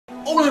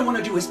All I want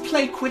to do is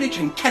play Quidditch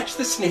and catch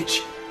the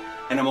snitch.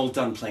 And I'm all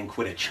done playing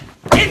Quidditch.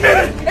 Admit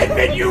it!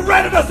 Admit you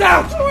ratted us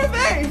out! Who are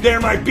they? They're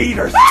my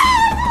beaters.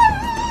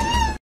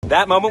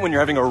 That moment when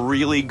you're having a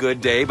really good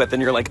day, but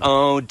then you're like,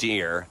 oh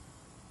dear.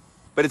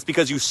 But it's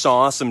because you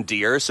saw some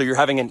deer, so you're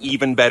having an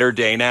even better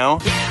day now.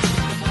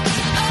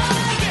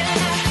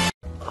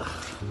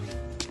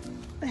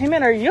 Hey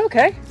man, are you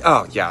okay?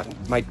 Oh yeah,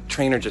 my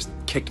trainer just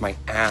kicked my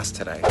ass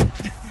today.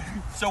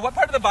 So what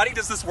part of the body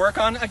does this work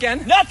on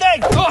again?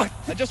 Nothing! Oh,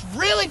 I just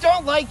really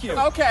don't like you.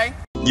 Okay.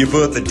 You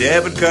put the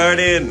debit card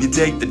in, you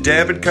take the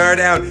debit card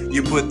out,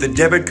 you put the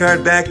debit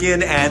card back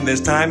in, and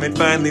this time it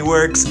finally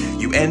works.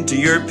 You enter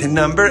your PIN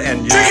number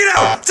and you... Take it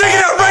out! Take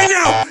it out right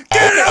now!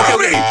 Get it out of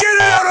me! Get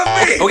it out of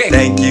me! Okay.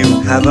 Thank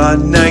you. Have a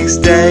nice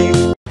day.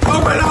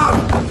 Open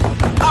up!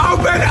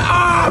 Open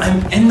up!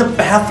 I'm in the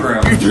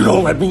bathroom. If you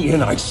don't let me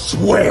in, I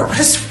swear. What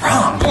is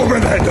wrong?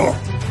 Open that door!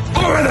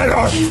 Open that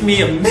door! Give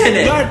me a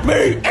minute. Let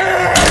me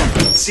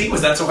in! See,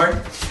 was that so hard?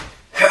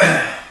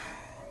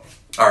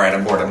 Alright,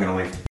 I'm bored. I'm gonna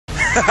leave.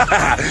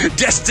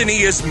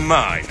 Destiny is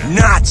mine.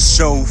 Not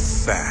so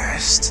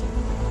fast.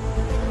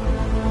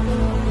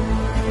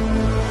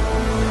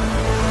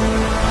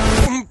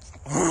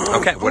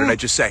 Okay, what did I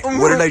just say?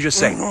 What did I just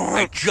say?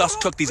 I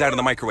just took these out of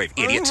the microwave,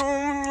 idiot.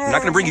 I'm not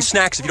gonna bring you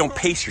snacks if you don't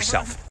pace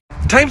yourself.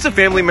 Types of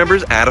family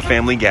members at a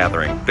family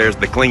gathering. There's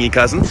the clingy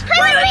cousins.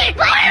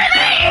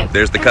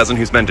 There's the cousin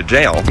who's been to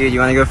jail. Dude, you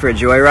wanna go for a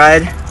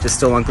joyride? Just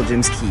stole Uncle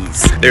Jim's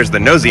keys. There's the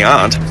nosy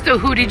aunt. So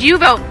who did you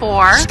vote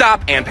for?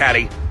 Stop, Aunt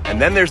Patty. And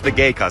then there's the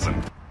gay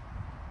cousin.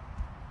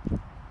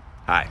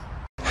 Hi.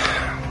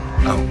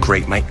 Oh,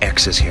 great, my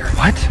ex is here.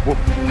 What?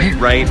 Wait,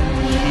 right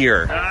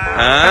here.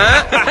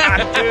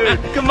 Huh?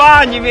 Dude, come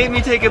on, you made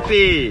me take a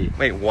pee.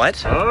 Wait,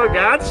 what? Oh,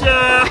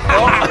 gotcha.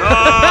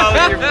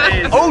 Oh, your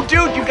face. Oh,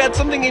 dude, you got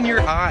something in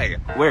your eye.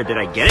 Where, did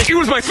I get it?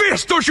 Use my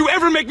fist! Don't you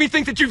ever make me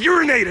think that you've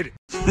urinated!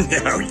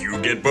 Now you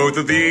get both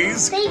of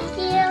these. Thank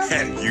you.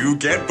 And you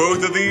get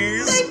both of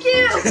these. Thank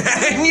you.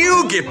 And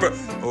you get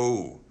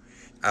Oh.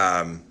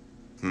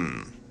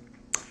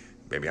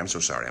 Baby, I'm so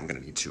sorry. I'm gonna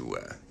need to,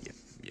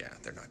 yeah,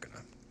 they're not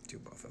gonna do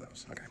both of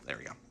those. Okay, there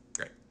we go.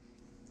 Great.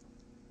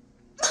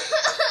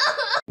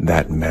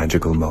 That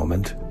magical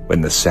moment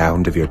when the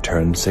sound of your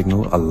turn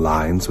signal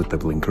aligns with the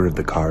blinker of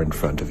the car in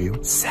front of you.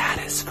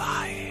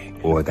 Satisfying.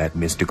 Or that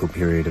mystical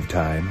period of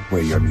time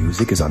where your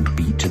music is on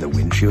beat to the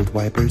windshield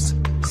wipers.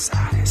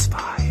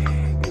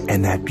 Satisfying.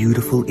 And that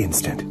beautiful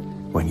instant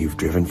when you've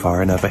driven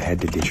far enough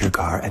ahead to ditch your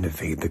car and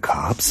evade the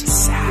cops.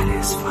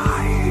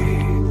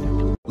 Satisfying.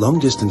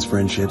 Long-distance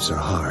friendships are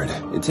hard.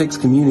 It takes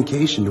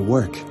communication to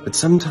work, but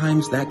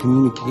sometimes that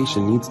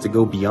communication needs to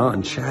go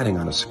beyond chatting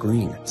on a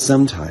screen.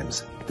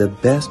 Sometimes the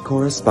best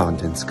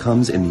correspondence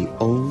comes in the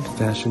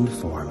old-fashioned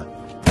form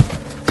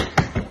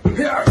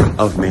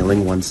of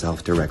mailing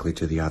oneself directly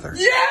to the other.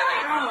 Yeah!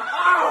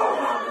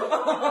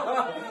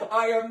 Oh!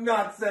 I am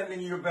not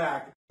sending you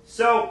back.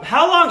 So,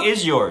 how long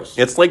is yours?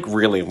 It's like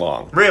really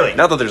long. Really?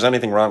 Not that there's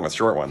anything wrong with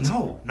short ones.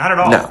 No, not at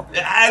all. No.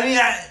 I mean,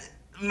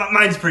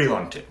 mine's pretty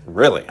long too.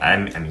 Really? I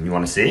mean, you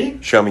want to see?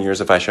 Show me yours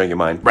if I show you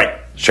mine. Right.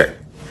 Sure.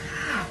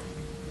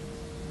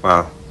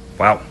 Wow.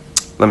 Wow.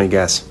 Let me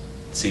guess.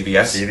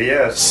 CVS?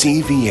 CVS.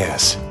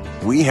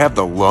 CVS. We have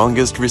the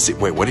longest receipt.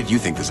 Wait, what did you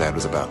think this ad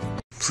was about?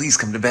 Please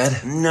come to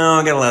bed. No,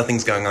 I got a lot of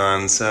things going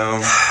on, so...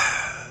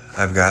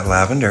 I've got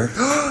lavender.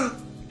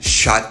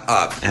 Shut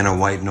up. And a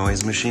white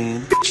noise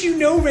machine. But you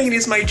know rain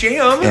is my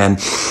jam. And,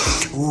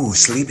 ooh,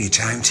 sleepy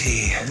time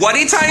tea.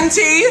 Whatty time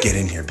tea? Get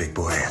in here, big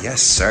boy.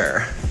 Yes,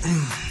 sir.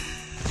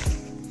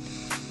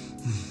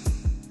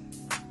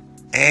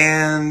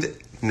 And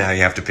now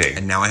you have to pee.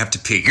 And now I have to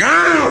pee.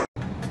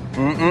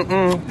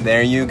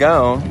 There you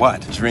go.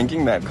 What?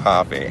 Drinking that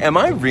coffee. Am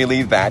I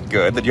really that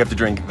good that you have to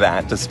drink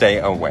that to stay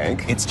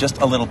awake? It's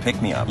just a little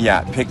pick-me-up.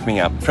 Yeah,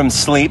 pick-me-up. From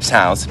Sleep's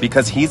house,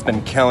 because he's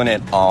been killing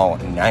it all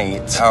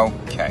night.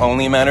 Okay.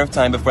 Only a matter of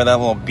time before that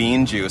little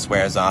bean juice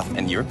wears off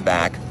and you're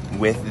back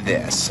with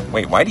this.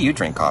 Wait, why do you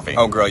drink coffee?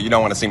 Oh, girl, you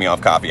don't want to see me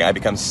off coffee. I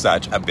become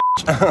such a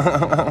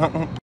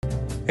bitch.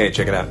 Hey,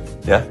 check it out.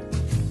 Yeah?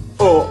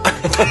 Oh.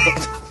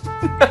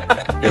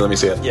 Here, let me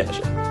see it. Yeah,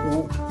 sure.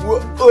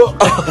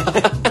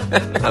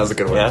 That was a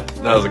good one. Yeah?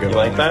 That was a good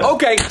one. You like that?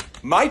 Okay,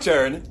 my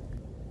turn.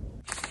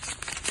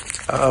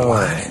 Oh.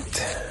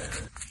 What?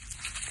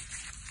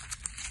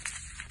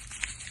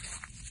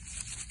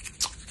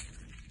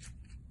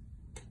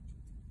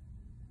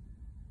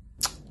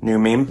 New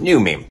meme?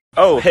 New meme.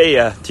 Oh, hey,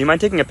 do you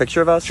mind taking a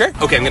picture of us? Sure.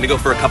 Okay, I'm gonna go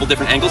for a couple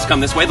different angles. Come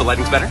this way, the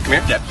lighting's better. Come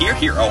here. Yep,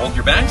 here. I'll hold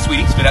your bag.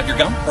 Sweetie, spit out your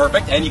gum.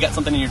 Perfect. And you got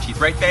something in your teeth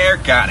right there.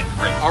 Got it.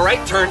 Great. All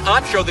right, turn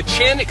up, show the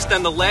chin,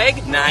 extend the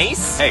leg.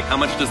 Nice. Hey, how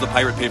much does the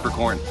pirate pay for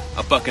corn?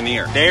 $1 in the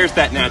air. There's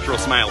that natural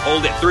smile.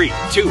 Hold it. 3,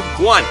 2,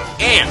 1,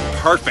 and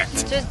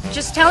perfect.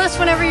 Just tell us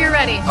whenever you're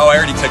ready. Oh, I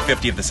already took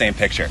 50 of the same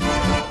picture.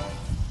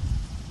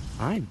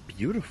 I'm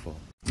beautiful.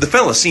 The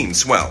fella seemed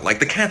swell, like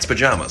the cat's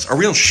pajamas, a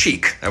real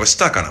chic. I was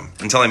stuck on him,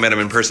 until I met him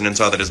in person and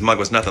saw that his mug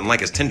was nothing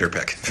like his Tinder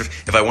pic.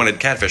 If I wanted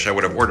catfish, I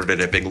would have ordered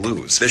it at Big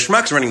Lou's. The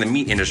schmucks running the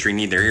meat industry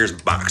need their ears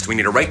boxed. We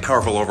need a right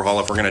powerful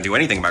overhaul if we're gonna do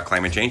anything about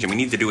climate change, and we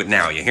need to do it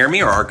now, you hear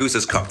me? Or our goose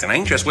is cooked, and I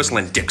ain't just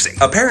whistling Dixie.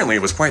 Apparently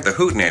it was quite the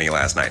hootenanny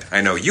last night.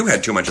 I know you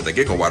had too much of the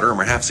giggle water and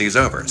were half seas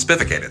over,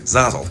 spificated,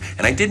 zozzled,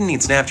 and I didn't need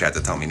Snapchat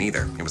to tell me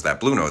neither. It was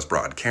that blue-nosed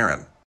broad,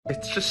 Karen.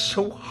 It's just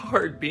so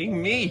hard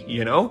being me,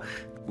 you know?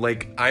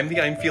 Like, I'm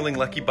the I'm feeling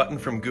lucky button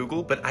from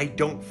Google, but I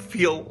don't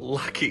feel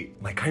lucky.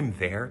 Like, I'm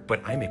there,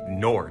 but I'm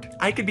ignored.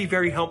 I could be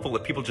very helpful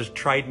if people just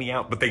tried me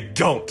out, but they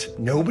don't.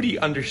 Nobody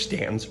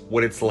understands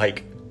what it's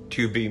like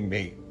to be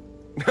me.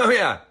 Oh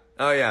yeah,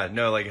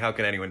 no, like, how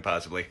can anyone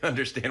possibly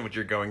understand what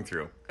you're going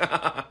through?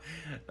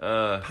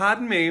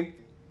 Pardon me.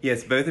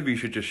 Yes, both of you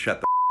should just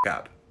shut the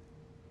up.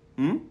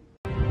 Hmm?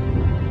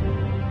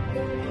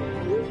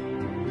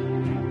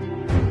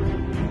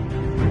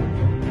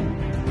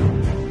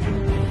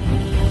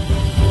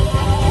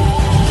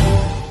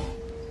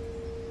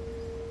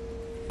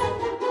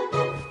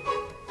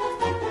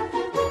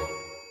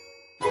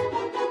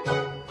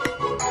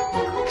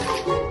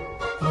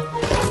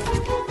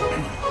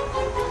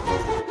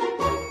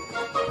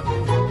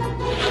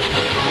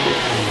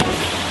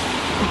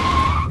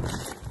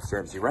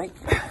 Serves you right.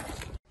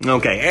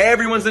 Okay,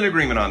 everyone's in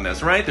agreement on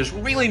this, right? There's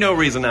really no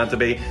reason not to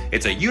be.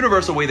 It's a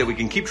universal way that we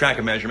can keep track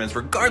of measurements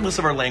regardless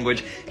of our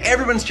language.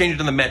 Everyone's changed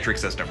to the metric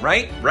system,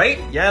 right? Right?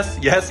 Yes,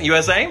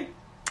 USA?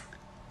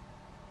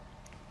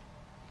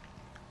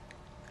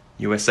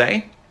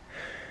 USA?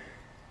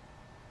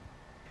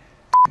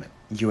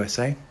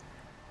 USA?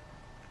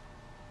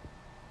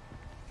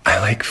 I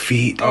like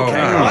feet. Okay.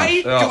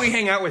 Why do we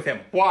hang out with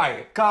him?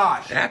 Why?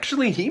 Gosh.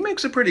 Actually, he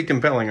makes a pretty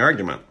compelling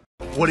argument.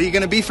 What are you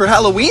gonna be for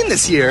Halloween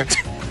this year?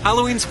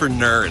 Halloween's for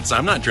nerds.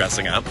 I'm not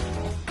dressing up.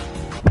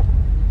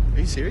 Are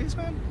you serious,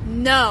 man?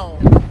 No,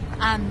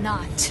 I'm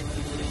not.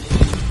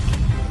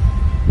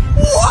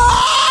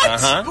 What?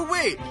 Uh-huh. But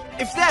wait,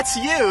 if that's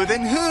you,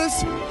 then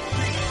who's...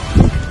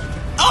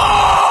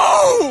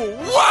 Oh!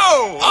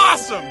 Whoa!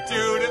 Awesome,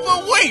 dude!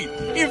 But wait,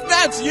 if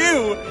that's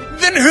you,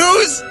 then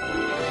who's...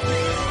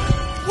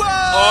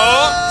 Whoa!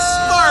 Oh,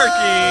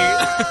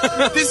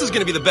 Sparky! This is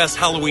gonna be the best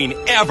Halloween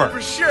ever.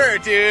 For sure,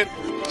 dude.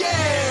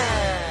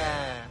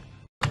 Yeah!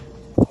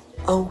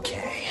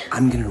 Okay,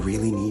 I'm gonna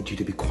really need you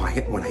to be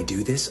quiet when I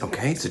do this,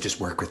 okay? So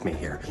just work with me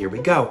here. Here we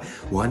go.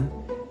 1,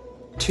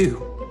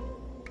 2,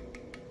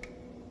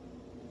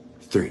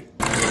 3.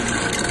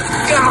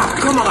 God,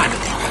 come on!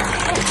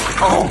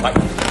 Oh my...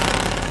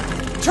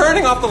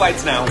 Turning off the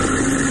lights now.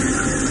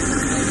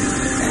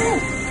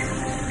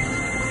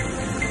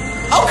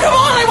 Oh, come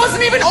on! I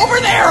wasn't even over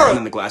there! And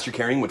then the glass you're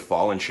carrying would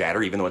fall and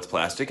shatter even though it's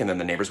plastic, and then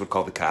the neighbors would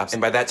call the cops,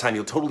 and by that time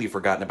you'll totally have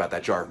forgotten about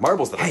that jar of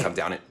marbles that had come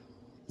down it.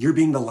 You're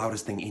being the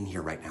loudest thing in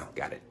here right now.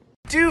 Got it.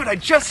 Dude, I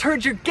just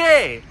heard you're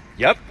gay!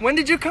 Yep. When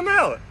did you come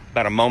out?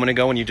 About a moment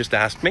ago when you just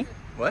asked me.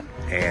 What?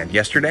 And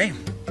yesterday.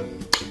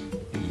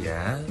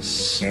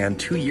 Yes. And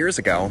 2 years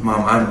ago.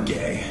 Mom, I'm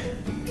gay.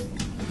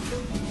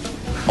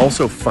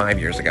 Also 5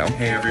 years ago.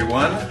 Hey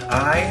everyone,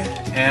 I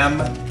am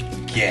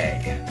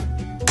gay.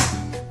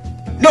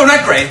 No,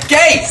 not gay,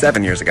 gay!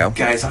 7 years ago.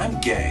 Guys,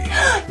 I'm gay.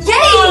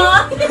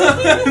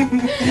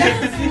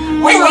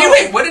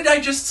 Wait, what did I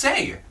just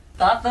say?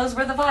 Thought those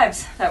were the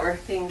vibes that were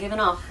being given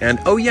off. And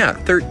oh yeah,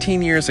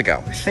 13 years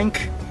ago. I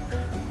think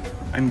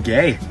I'm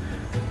gay.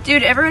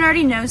 Dude, everyone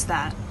already knows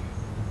that.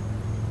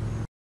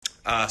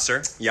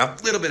 Sir? Yeah?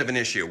 Little bit of an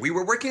issue. We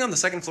were working on the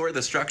second floor of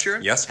the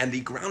structure. Yes. And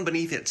the ground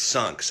beneath it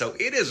sunk, so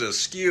it is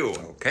askew.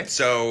 Okay.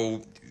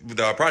 So,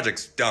 the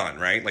project's done,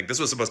 right? Like, this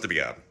was supposed to be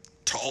a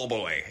tall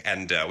boy,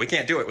 and we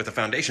can't do it with a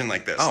foundation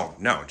like this. Oh,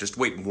 no, just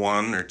wait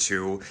 1 or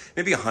 2,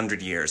 maybe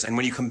 100 years, and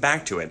when you come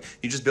back to it,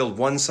 you just build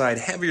one side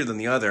heavier than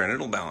the other, and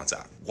it'll balance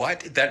out.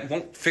 What? That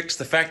won't fix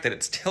the fact that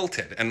it's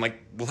tilted, and,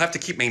 like, we'll have to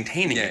keep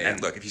maintaining it.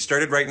 And look, if you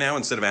started right now,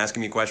 instead of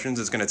asking me questions,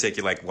 it's gonna take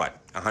you, like, what,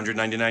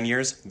 199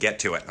 years? Get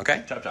to it,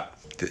 okay? Chop, chop.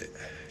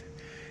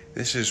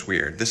 This is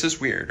weird. This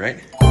is weird,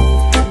 right?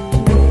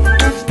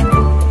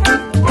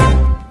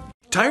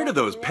 Tired of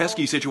those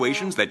pesky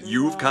situations that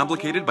you've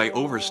complicated by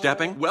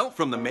overstepping? Well,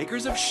 from the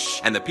makers of Shh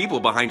and the people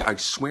behind I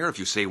Swear If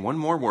You Say One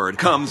More Word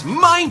comes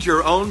Mind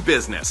Your Own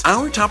Business.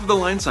 Our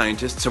top-of-the-line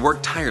scientists have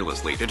worked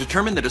tirelessly to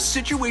determine that a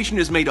situation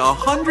is made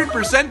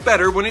 100%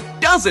 better when it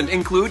doesn't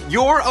include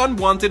your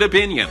unwanted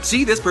opinion.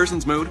 See this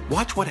person's mood?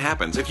 Watch what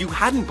happens if you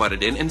hadn't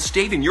butted in and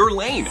stayed in your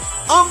lane.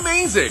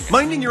 Amazing!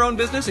 Minding your own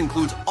business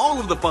includes all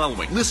of the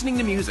following: listening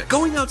to music,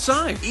 going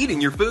outside,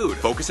 eating your food,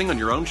 focusing on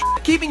your own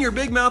keeping your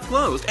big mouth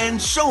closed, and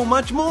so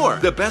much more.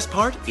 The best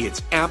part?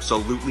 It's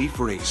absolutely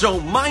free. So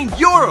mind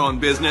your own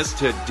business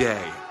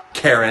today.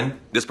 Karen.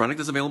 This product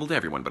is available to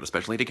everyone, but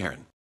especially to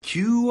Karen.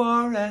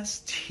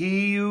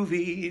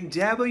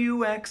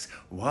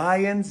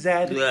 QRSTUVWXY and Z.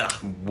 Ugh.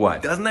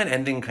 What? Doesn't that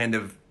ending kind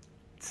of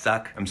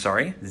suck? I'm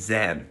sorry?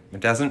 Zed.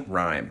 It doesn't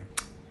rhyme.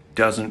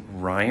 Doesn't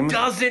rhyme?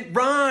 Doesn't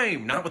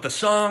rhyme! Not with a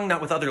song,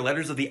 not with other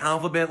letters of the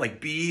alphabet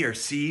like B or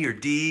C or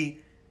D.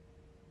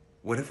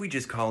 What if we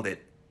just called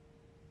it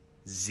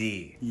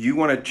Z. You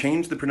want to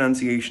change the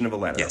pronunciation of a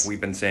letter. Yes. We've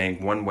been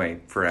saying one way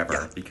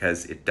forever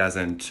because it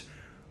doesn't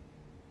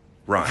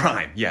rhyme.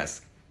 Rhyme,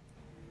 yes.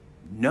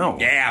 No.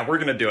 Yeah, we're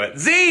gonna do it.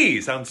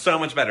 Z sounds so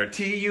much better.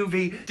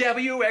 T-U-V,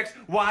 W-X,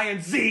 Y,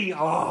 and Z.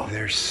 Oh.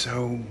 They're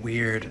so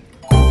weird.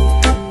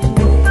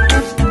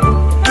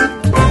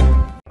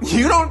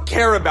 You don't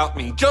care about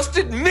me. Just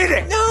admit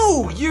it.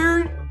 No,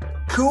 you're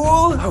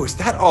cool. Oh, is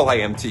that all I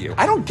am to you?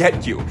 I don't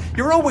get you.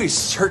 You're always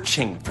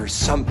searching for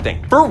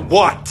something. For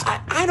what?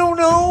 I don't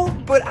know,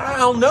 but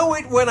I'll know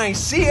it when I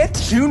see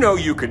it. You know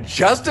you could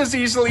just as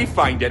easily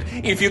find it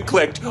if you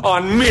clicked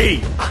on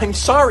me. I'm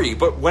sorry,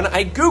 but when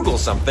I Google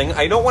something,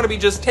 I don't want to be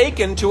just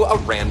taken to a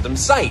random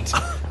site.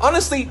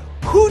 Honestly,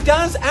 who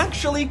does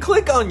actually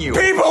click on you?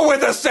 People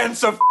with a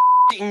sense of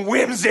f***ing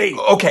whimsy.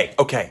 Okay.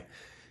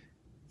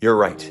 You're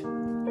right.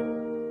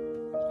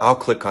 I'll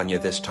click on you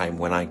this time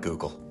when I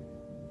Google.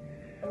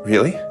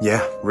 Really?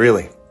 Yeah,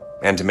 really.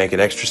 And to make it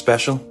extra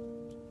special,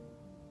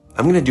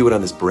 I'm gonna do it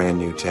on this brand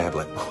new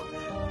tablet.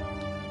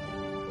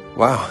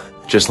 Wow.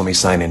 Just let me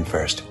sign in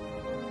first.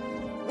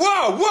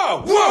 Whoa,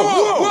 whoa, whoa,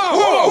 whoa,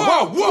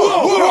 whoa,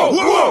 whoa,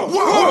 whoa,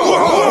 whoa,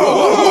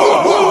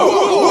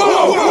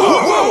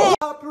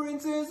 A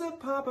prince is a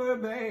pauper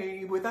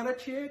babe without a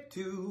chick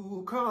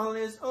to call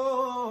his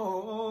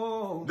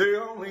own.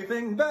 The only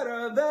thing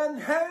better than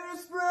hairspray,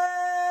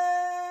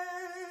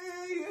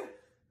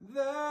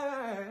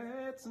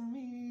 that's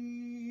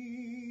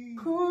me.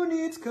 Who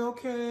needs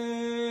cocaine?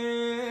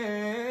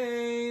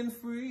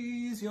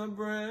 Freeze your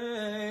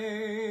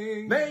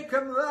brain. Make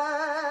 'em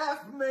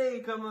laugh,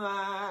 make 'em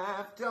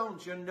laugh.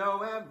 Don't you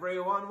know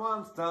everyone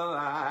wants to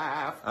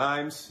laugh?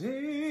 I'm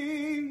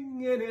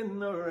singing in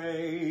the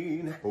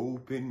rain.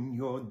 Open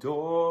your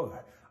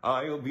door,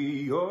 I'll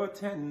be your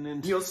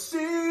tenant. You'll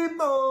see, boys,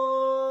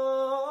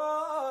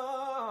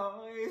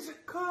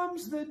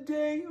 comes the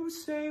day you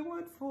say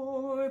what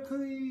for,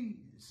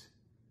 please.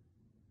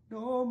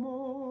 No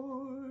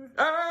more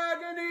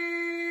agony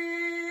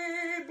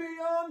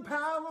beyond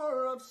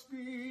power of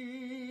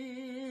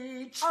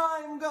speech.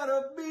 I'm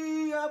gonna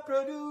be a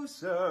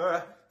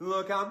producer.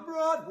 Look out,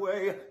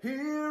 Broadway,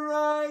 here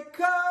I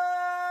come.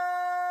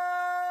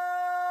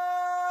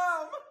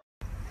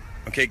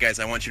 Okay, guys,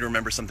 I want you to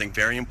remember something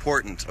very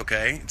important,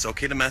 okay? It's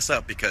okay to mess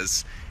up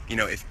because, you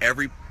know, if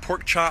every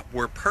pork chop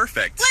were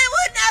perfect... We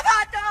wouldn't have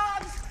hot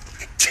dogs!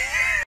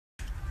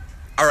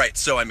 All right,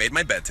 so I made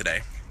my bed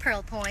today.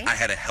 Pearl Point. I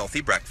had a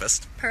healthy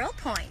breakfast. Pearl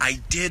Point.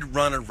 I did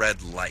run a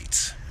red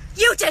light.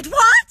 You did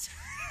what?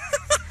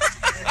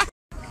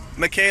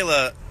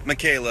 Michaela,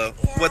 yeah.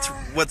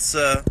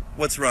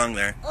 what's wrong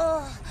there?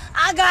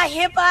 I got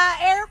hit by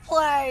an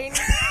airplane.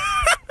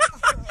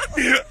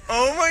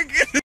 Oh my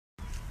goodness.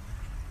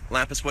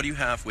 Lapis, what do you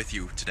have with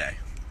you today?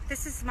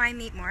 This is my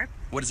meat morp.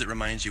 What does it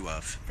remind you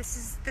of?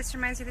 This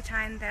reminds me of the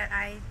time that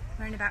I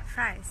learned about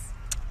fries.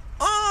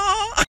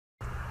 Oh!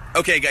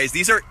 Okay, guys,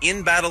 these are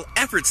in-battle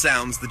effort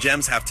sounds the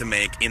gems have to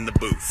make in the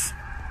booth.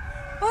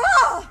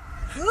 Oh!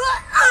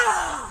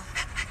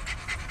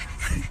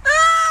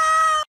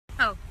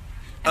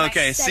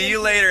 Okay, see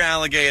you later,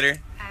 alligator.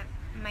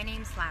 My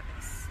name's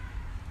Lapis.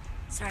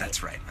 Sorry.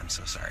 That's right. I'm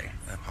so sorry.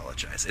 I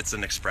apologize. It's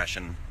an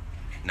expression.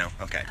 No?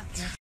 Okay.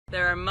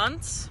 There are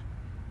months,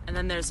 and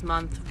then there's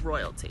month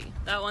royalty.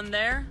 That one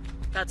there,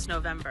 that's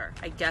November.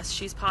 I guess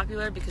she's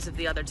popular because of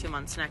the other 2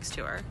 months next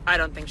to her. I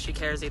don't think she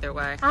cares either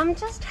way. I'm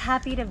just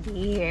happy to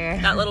be here.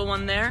 That little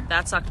one there,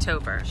 that's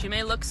October. She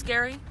may look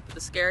scary, but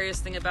the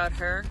scariest thing about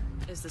her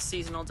is the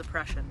seasonal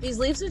depression. These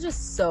leaves are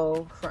just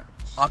so crunch.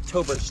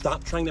 October,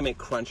 stop trying to make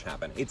crunch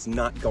happen. It's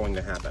not going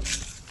to happen.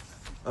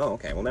 Oh,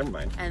 okay, well, never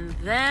mind. And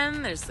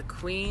then there's the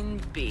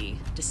queen bee,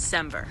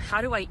 December.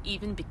 How do I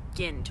even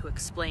begin to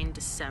explain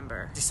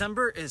December?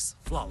 December is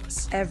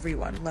flawless.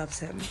 Everyone loves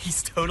him.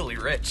 He's totally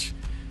rich.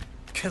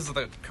 Because of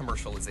the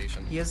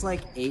commercialization. He has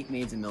like 8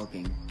 maids in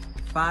milking,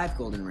 5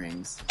 golden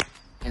rings,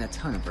 and a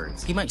ton of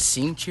birds. He might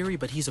seem cheery,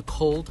 but he's a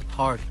cold,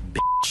 hard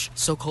bitch.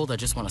 So cold I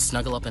just want to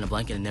snuggle up in a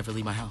blanket and never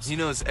leave my house. He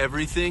knows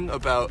everything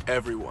about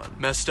everyone.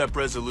 Messed up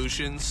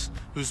resolutions,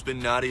 who's been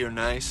naughty or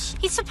nice.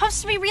 He's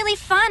supposed to be really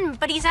fun,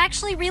 but he's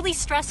actually really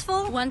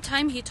stressful. One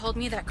time he told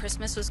me that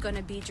Christmas was going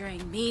to be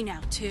during me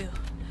now, too.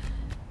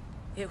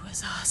 It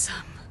was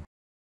awesome.